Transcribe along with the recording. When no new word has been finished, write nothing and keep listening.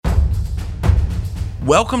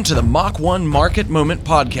Welcome to the Mach 1 Market Moment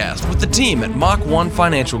Podcast with the team at Mach 1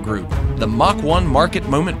 Financial Group. The Mach 1 Market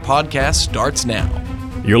Moment Podcast starts now.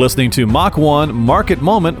 You're listening to Mach 1 Market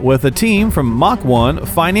Moment with a team from Mach 1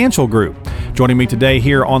 Financial Group. Joining me today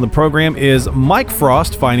here on the program is Mike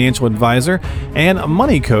Frost, financial advisor and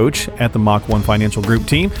money coach at the Mach 1 Financial Group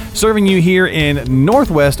team, serving you here in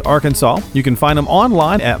Northwest Arkansas. You can find them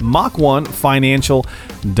online at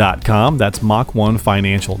mach1financial.com. That's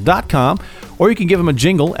mach1financial.com. Or you can give them a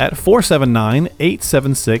jingle at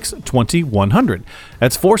 479-876-2100.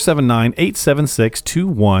 That's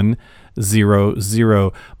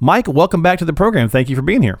 479-876-2100. Mike, welcome back to the program. Thank you for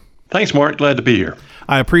being here. Thanks, Mark. Glad to be here.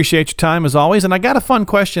 I appreciate your time as always, and I got a fun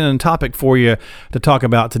question and topic for you to talk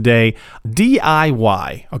about today.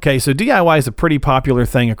 DIY. Okay, so DIY is a pretty popular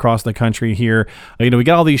thing across the country here. We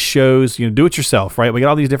got all these shows, do it yourself, right? We got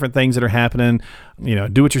all these different things that are happening,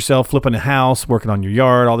 do it yourself, flipping a house, working on your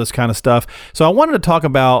yard, all this kind of stuff. So I wanted to talk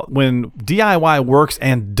about when DIY works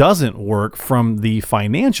and doesn't work from the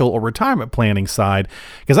financial or retirement planning side.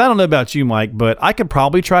 Because I don't know about you, Mike, but I could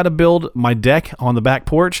probably try to build my deck on the back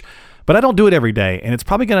porch, but I don't do it every day, and it's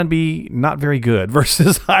probably going to be not very good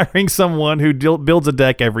versus hiring someone who builds a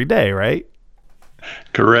deck every day, right?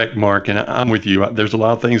 Correct, Mark, and I'm with you. There's a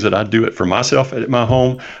lot of things that I do it for myself at my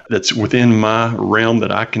home that's within my realm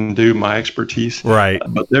that I can do, my expertise. Right.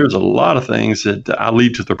 But there's a lot of things that I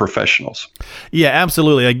leave to the professionals. Yeah,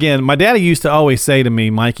 absolutely. Again, my daddy used to always say to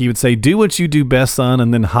me, Mike, he would say, do what you do best, son,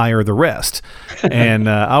 and then hire the rest. And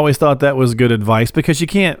I always thought that was good advice because you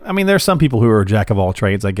can't, there's some people who are a jack of all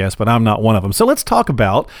trades, I guess, but I'm not one of them. So let's talk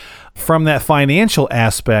about from that financial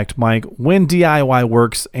aspect, Mike, when DIY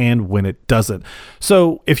works and when it doesn't.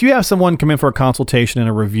 So if you have someone come in for a consultation and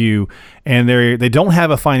a review and they don't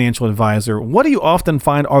have a financial advisor, what do you often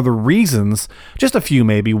find are the reasons, just a few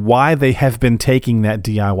maybe, why they have been taking that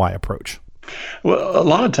DIY approach? Well, a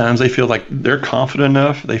lot of times they feel like they're confident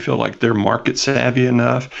enough, they feel like they're market savvy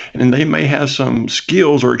enough, and they may have some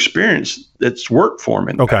skills or experience that's worked for them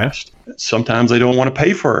in the past. Sometimes they don't want to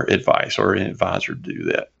pay for advice or an advisor to do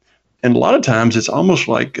that. And a lot of times it's almost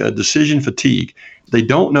like decision fatigue. They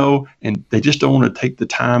don't know, and they just don't want to take the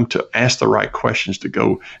time to ask the right questions to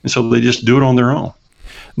go. And so they just do it on their own.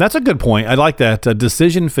 That's a good point. I like that.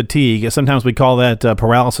 Decision fatigue. Sometimes we call that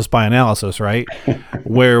paralysis by analysis, right?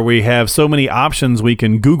 Where we have so many options we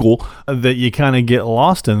can Google that you kind of get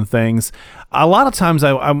lost in things. A lot of times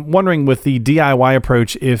I'm wondering with the DIY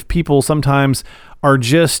approach if people sometimes are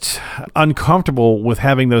just uncomfortable with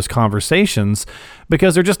having those conversations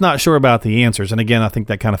because they're just not sure about the answers. And again, I think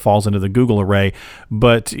that kind of falls into the Google array,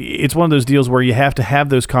 but it's one of those deals where you have to have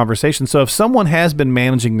those conversations. So if someone has been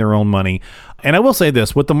managing their own money, and I will say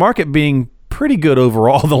this, with the market being pretty good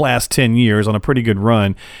overall the last 10 years on a pretty good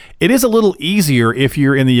run, it is a little easier if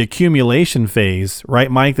you're in the accumulation phase,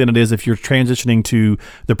 right, Mike, than it is if you're transitioning to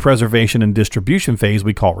the preservation and distribution phase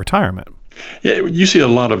we call retirement. Yeah, you see a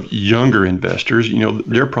lot of younger investors,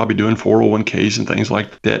 they're probably doing 401ks and things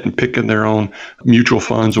like that and picking their own mutual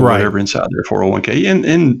funds or whatever inside their 401k.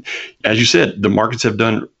 And as you said, the markets have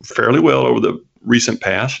done fairly well over the recent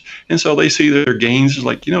past. And so they see their gains as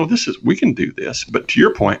like, we can do this. But to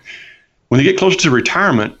your point, when they get closer to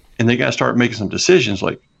retirement and they got to start making some decisions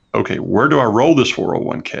like, okay, where do I roll this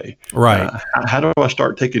 401k? Right. How do I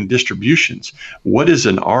start taking distributions? What is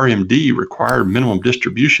an RMD, required minimum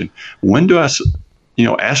distribution? When do I,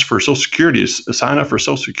 ask for Social Security, sign up for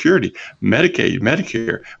Social Security, Medicaid,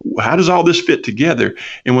 Medicare? How does all this fit together?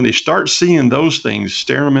 And when they start seeing those things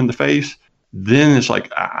stare them in the face, then it's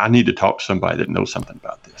like, I need to talk to somebody that knows something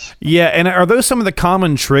about this. Yeah, and are those some of the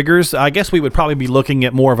common triggers? I guess we would probably be looking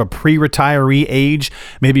at more of a pre-retiree age,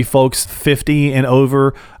 maybe folks 50 and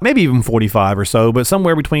over, maybe even 45 or so, but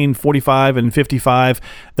somewhere between 45 and 55,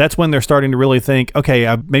 that's when they're starting to really think, okay,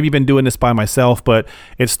 I've maybe been doing this by myself, but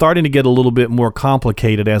it's starting to get a little bit more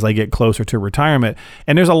complicated as I get closer to retirement.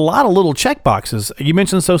 And there's a lot of little check boxes. You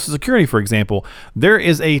mentioned Social Security, for example. There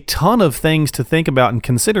is a ton of things to think about and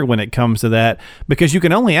consider when it comes to that, because you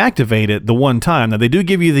can only activate it the one time. Now, they do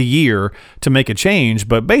give you the year to make a change,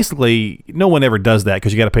 but basically no one ever does that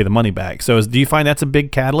because you got to pay the money back. So do you find that's a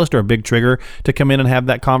big catalyst or a big trigger to come in and have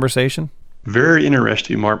that conversation? Very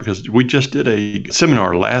interesting, Mark, because we just did a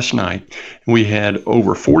seminar last night. We had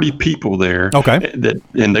over 40 people there. Okay.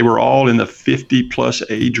 And they were all in the 50 plus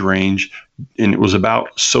age range, and it was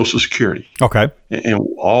about Social Security. Okay. And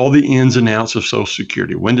all the ins and outs of Social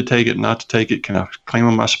Security, when to take it, not to take it, can I claim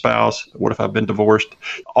on my spouse? What if I've been divorced?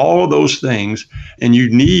 All of those things. And you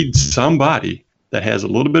need somebody that has a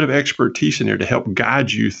little bit of expertise in there to help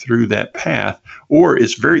guide you through that path. Or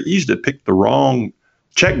it's very easy to pick the wrong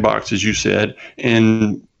checkbox, as you said,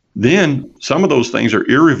 and then some of those things are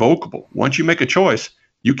irrevocable. Once you make a choice,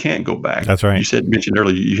 you can't go back. That's right. You mentioned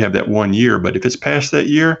earlier, you have that 1 year, but if it's past that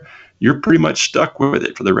year, you're pretty much stuck with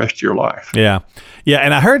it for the rest of your life. Yeah. Yeah.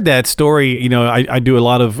 And I heard that story. I do a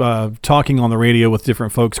lot of talking on the radio with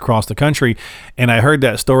different folks across the country. And I heard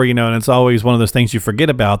that story, and it's always one of those things you forget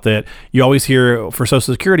about, that you always hear for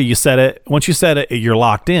Social Security, you set it. Once you set it, you're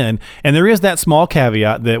locked in. And there is that small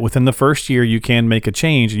caveat that within the first year, you can make a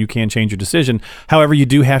change and you can change your decision. However, you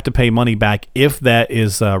do have to pay money back if that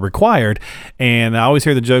is required. And I always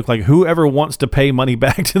hear the joke, like, whoever wants to pay money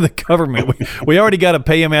back to the government, we already got to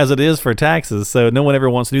pay them as it is for taxes. So no one ever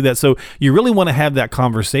wants to do that. So you really want to have that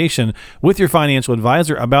conversation with your financial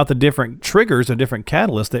advisor about the different triggers or different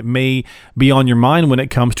catalysts that may be on your mind when it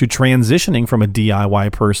comes to transitioning from a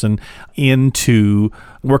DIY person into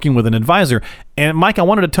working with an advisor. And Mike, I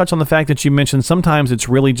wanted to touch on the fact that you mentioned sometimes it's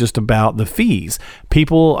really just about the fees.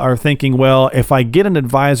 People are thinking, well, if I get an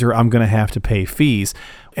advisor, I'm going to have to pay fees,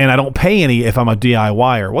 and I don't pay any if I'm a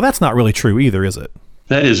DIYer. Well, that's not really true either, is it?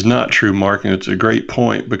 That is not true, Mark, and it's a great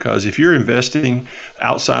point, because if you're investing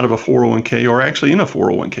outside of a 401k, or actually in a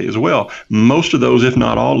 401k as well, most of those, if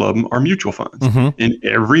not all of them, are mutual funds. Mm-hmm. And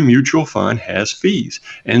every mutual fund has fees,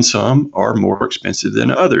 and some are more expensive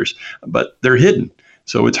than others, but they're hidden.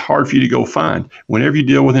 So it's hard for you to go find. Whenever you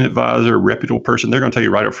deal with an advisor, a reputable person, they're going to tell you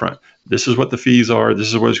right up front, this is what the fees are, this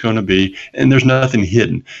is what it's going to be, and there's nothing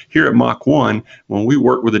hidden. Here at Mach 1, when we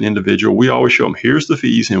work with an individual, we always show them, here's the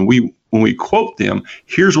fees, and when we quote them,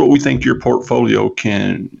 here's what we think your portfolio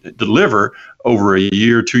can deliver over a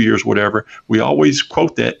year, 2 years, whatever. We always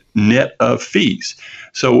quote that net of fees.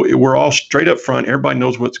 So we're all straight up front. Everybody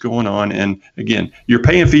knows what's going on. And again, you're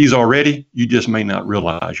paying fees already. You just may not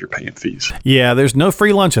realize you're paying fees. Yeah, there's no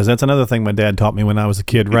free lunches. That's another thing my dad taught me when I was a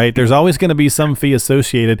kid, right? There's always going to be some fee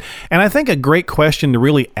associated. And I think a great question to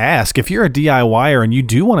really ask, if you're a DIYer and you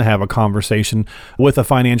do want to have a conversation with a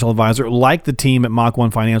financial advisor like the team at Mach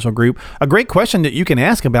 1 Financial Group, a great question that you can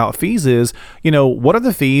ask about fees is, what are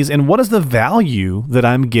the fees and what is the value that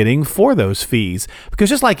I'm getting for those fees? Because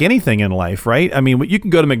just like anything in life, right? I mean, you can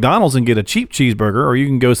go to McDonald's and get a cheap cheeseburger, or you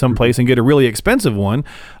can go someplace and get a really expensive one.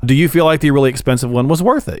 Do you feel like the really expensive one was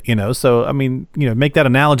worth it? So, I mean, make that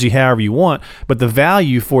analogy however you want, but the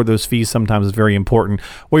value for those fees sometimes is very important.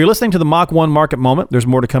 Well, you're listening to the Mach 1 Market Moment. There's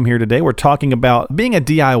more to come here today. We're talking about being a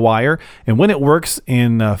DIYer and when it works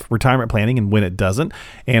in retirement planning and when it doesn't.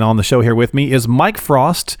 And on the show here with me is Mike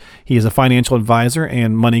Frost. He is a financial advisor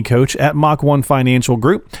and money coach at Mach 1 Financial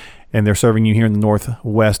Group, and they're serving you here in the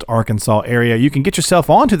Northwest Arkansas area. You can get yourself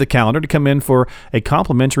onto the calendar to come in for a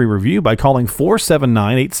complimentary review by calling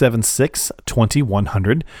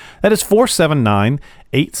 479-876-2100. That is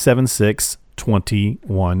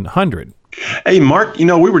 479-876-2100. Hey, Mark, we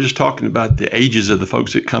were just talking about the ages of the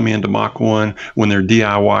folks that come into Mach 1 when they're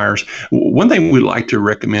DIYers. One thing we like to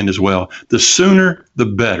recommend as well, the sooner the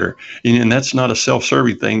better. And that's not a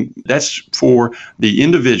self-serving thing. That's for the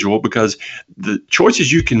individual, because the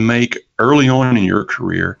choices you can make early on in your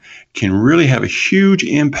career can really have a huge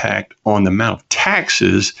impact on the amount of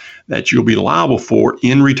taxes that you'll be liable for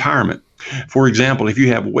in retirement. For example, if you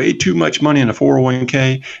have way too much money in a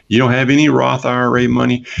 401k, you don't have any Roth IRA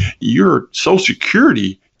money, your Social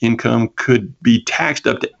Security income could be taxed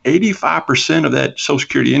up to 85% of that Social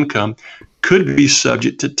Security income could be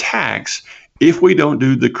subject to tax if we don't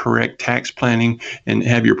do the correct tax planning and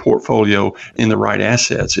have your portfolio in the right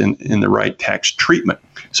assets and in the right tax treatment.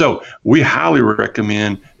 So we highly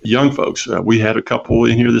recommend young folks. We had a couple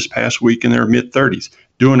in here this past week in their mid-30s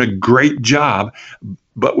doing a great job,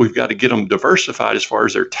 but we've got to get them diversified as far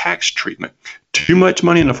as their tax treatment. Too much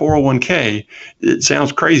money in a 401k, it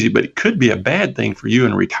sounds crazy, but it could be a bad thing for you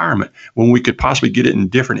in retirement when we could possibly get it in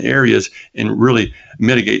different areas and really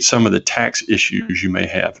mitigate some of the tax issues you may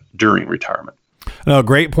have during retirement. No,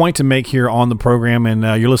 great point to make here on the program, and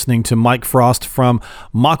you're listening to Mike Frost from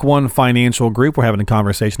Mach 1 Financial Group. We're having a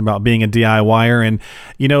conversation about being a DIYer, and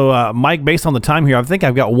Mike, based on the time here, I think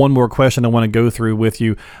I've got one more question I want to go through with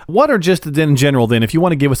you. What are just in general then, if you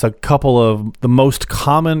want to give us a couple of the most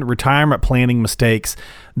common retirement planning mistakes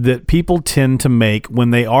that people tend to make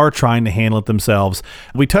when they are trying to handle it themselves?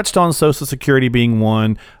 We touched on Social Security being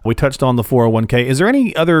one. We touched on the 401k. Is there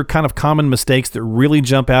any other kind of common mistakes that really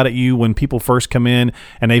jump out at you when people first come in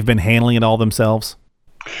and they've been handling it all themselves?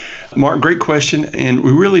 Mark, great question. And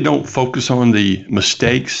we really don't focus on the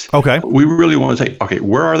mistakes. Okay. We really want to say, okay,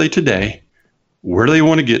 where are they today? Where do they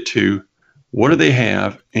want to get to? What do they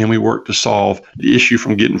have? And we work to solve the issue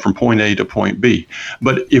from getting from point A to point B.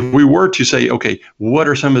 But if we were to say, okay, what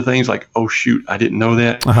are some of the things like, oh, shoot, I didn't know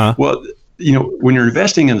that. Well, when you're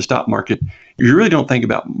investing in the stock market, you really don't think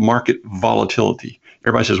about market volatility.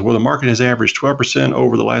 Everybody says, well, the market has averaged 12%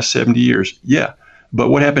 over the last 70 years. Yeah. But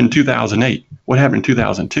what happened in 2008? What happened in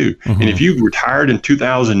 2002? And if you retired in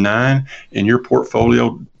 2009 and your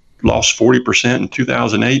portfolio lost 40% in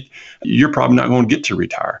 2008, you're probably not going to get to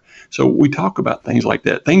retire. So we talk about things like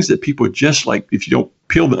that, things that people just like, if you don't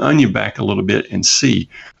peel the onion back a little bit and see.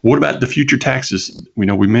 What about the future taxes? We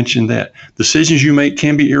mentioned that. Decisions you make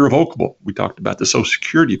can be irrevocable. We talked about the Social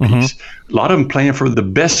Security piece. A lot of them plan for the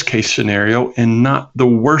best case scenario and not the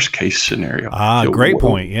worst case scenario. Great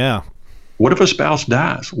point. Yeah. What if a spouse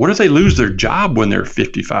dies? What if they lose their job when they're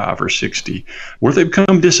 55 or 60? What if they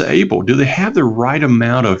become disabled? Do they have the right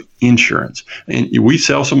amount of insurance? And we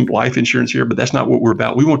sell some life insurance here, but that's not what we're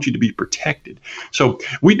about. We want you to be protected. So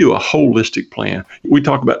we do a holistic plan. We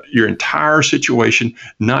talk about your entire situation,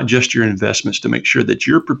 not just your investments, to make sure that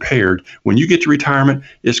you're prepared. When you get to retirement,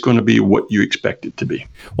 it's going to be what you expect it to be.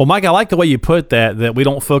 Well, Mike, I like the way you put that we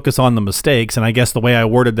don't focus on the mistakes. And I guess the way I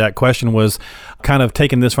worded that question was kind of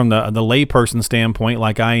taking this from the layperson standpoint,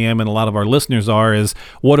 like I am and a lot of our listeners are, is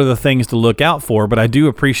what are the things to look out for? But I do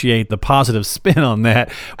appreciate the positive spin on that.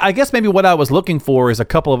 I guess maybe what I was looking for is a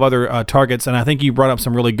couple of other targets, and I think you brought up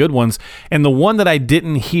some really good ones. And the one that I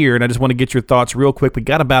didn't hear, and I just want to get your thoughts real quick, we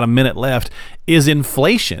got about a minute left, is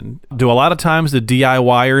inflation. Do a lot of times the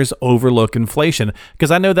DIYers overlook inflation? Because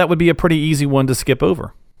I know that would be a pretty easy one to skip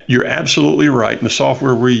over. You're absolutely right. And the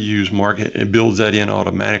software we use, Mark, it builds that in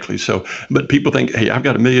automatically. So, but people think, hey, I've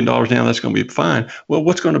got $1 million now, that's going to be fine. Well,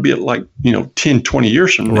 what's going to be at 10, 20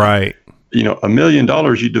 years from now? Right. $1 million,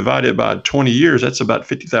 you divide it by 20 years, that's about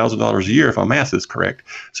 $50,000 a year, if my math is correct.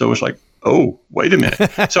 So it's like, oh, wait a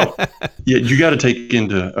minute. So yeah, you got to take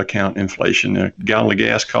into account inflation. A gallon of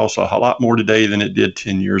gas costs a lot more today than it did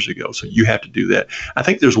 10 years ago. So you have to do that. I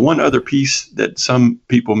think there's one other piece that some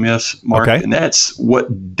people miss, Mark, and that's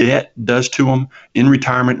what debt does to them in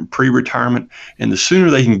retirement and pre-retirement. And the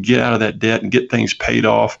sooner they can get out of that debt and get things paid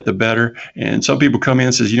off, the better. And some people come in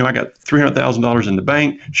and says, I got $300,000 in the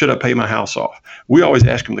bank. Should I pay my house off? We always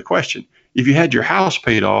ask them the question, if you had your house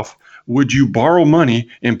paid off, would you borrow money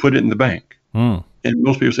and put it in the bank? And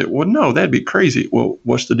most people say, well, no, that'd be crazy. Well,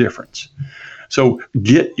 what's the difference? So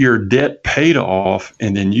get your debt paid off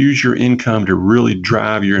and then use your income to really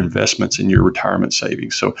drive your investments in your retirement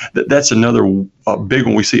savings. So that's another big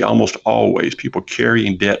one we see almost always, people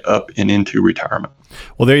carrying debt up and into retirement.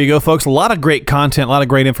 Well, there you go, folks. A lot of great content, a lot of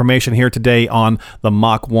great information here today on the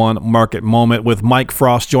Mach 1 Market Moment with Mike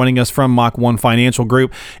Frost joining us from Mach 1 Financial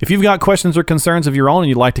Group. If you've got questions or concerns of your own and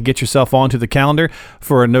you'd like to get yourself onto the calendar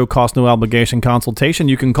for a no-cost, no-obligation consultation,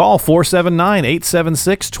 you can call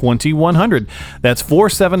 479-876-2100. That's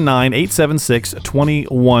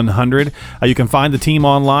 479-876-2100. You can find the team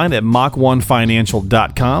online at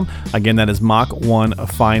mach1financial.com. Again, that is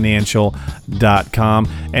mach1financial.com.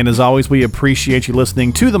 And as always, we appreciate you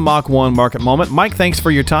listening to the Mach 1 Market Moment. Mike, thanks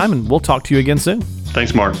for your time, and we'll talk to you again soon.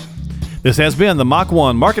 Thanks, Mark. This has been the Mach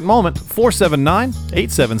 1 Market Moment,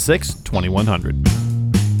 479-876-2100.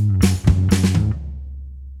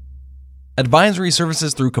 Advisory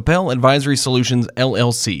services through Capel Advisory Solutions,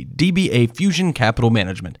 LLC, DBA Fusion Capital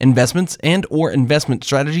Management. Investments and or investment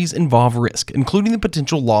strategies involve risk, including the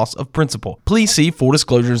potential loss of principal. Please see full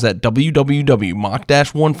disclosures at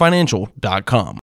www.mach-1financial.com.